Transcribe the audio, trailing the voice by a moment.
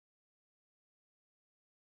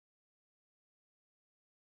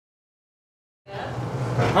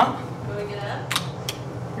Huh? Can we get up?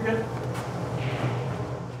 You're good.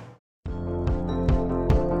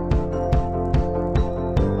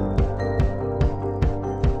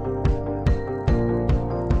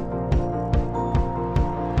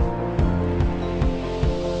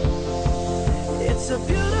 It's a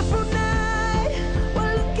beautiful night.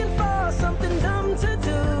 We're looking for something dumb to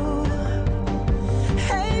do.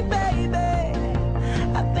 Hey, baby,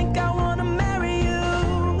 I think I wanna marry you.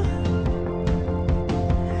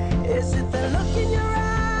 Is it the look in your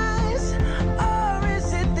eyes, or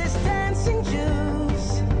is it this dancing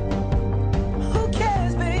juice? Who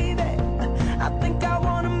cares, baby? I think I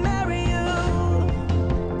wanna marry you.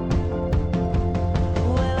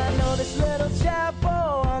 Well, I know this little chapel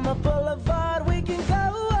on the boulevard we can go.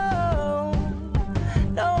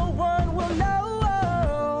 No one will know.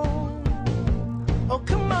 Oh,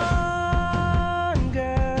 come on,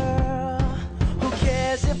 girl. Who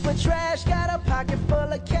cares if we're trash? Got a pocket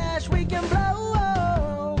full of cash we can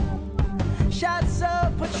blow. Shots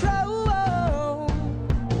of Patrol.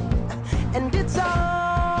 And it's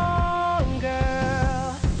on,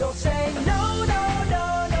 girl. Don't say no, no,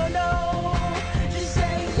 no, no, no. Just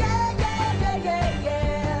say yeah, yeah, yeah, yeah,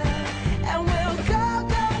 yeah. And we'll go,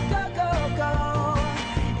 go, go, go, go.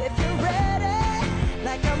 If you're ready,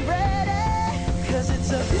 like I'm ready. 'Cause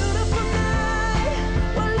it's a beautiful night.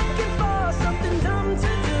 We're looking for something dumb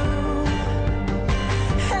to do.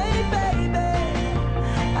 Hey, baby,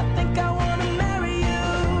 I think I wanna marry you.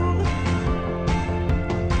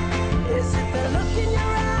 Is it the look in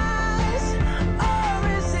your eyes, or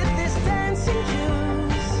is it this dancing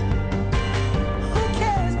juice? Who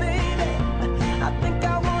cares, baby? I think I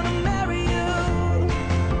wanna marry you.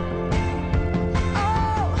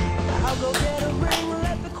 Oh, I'll go get a ring,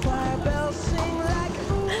 let the choir bells sing like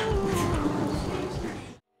ooh.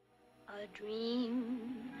 A dream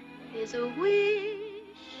is a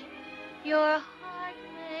wish your heart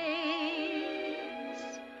makes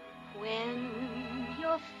when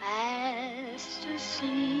you're fast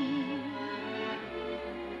asleep.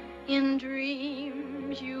 In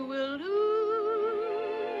dreams you will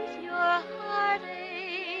lose your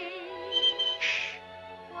heartache.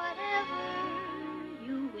 Whatever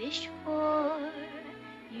you wish for,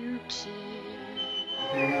 you keep.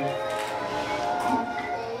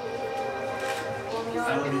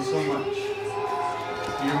 I love you so much.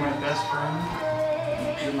 You're my best friend.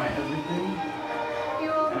 You're my everything.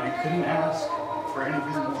 And I couldn't ask for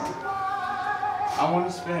anything more. I want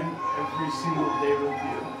to spend every single day with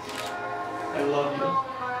you. I love you.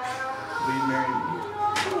 Will you marry me?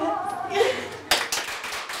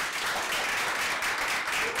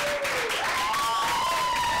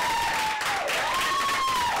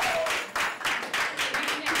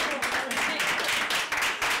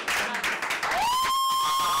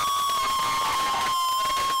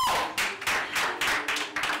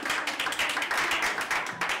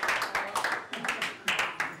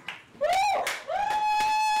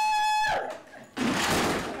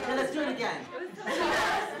 Let's do it again.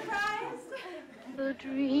 The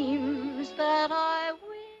dreams that I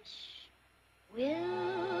wish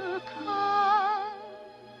will come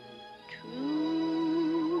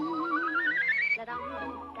true. La-dum,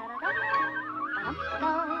 da-da-dum,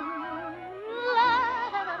 da-dum-dum,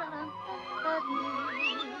 la-da-da-da-dum,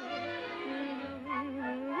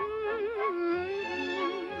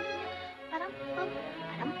 ba-dum-bum,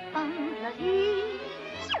 ba-dum-bum, la-dee.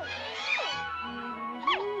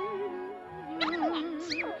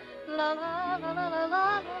 La la la la la la.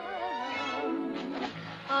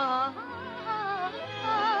 Ah,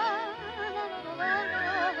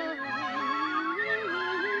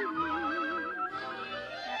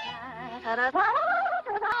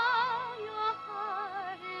 your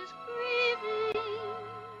heart is grieving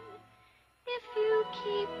if you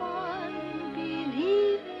keep on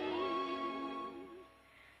believing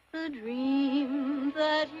the dream.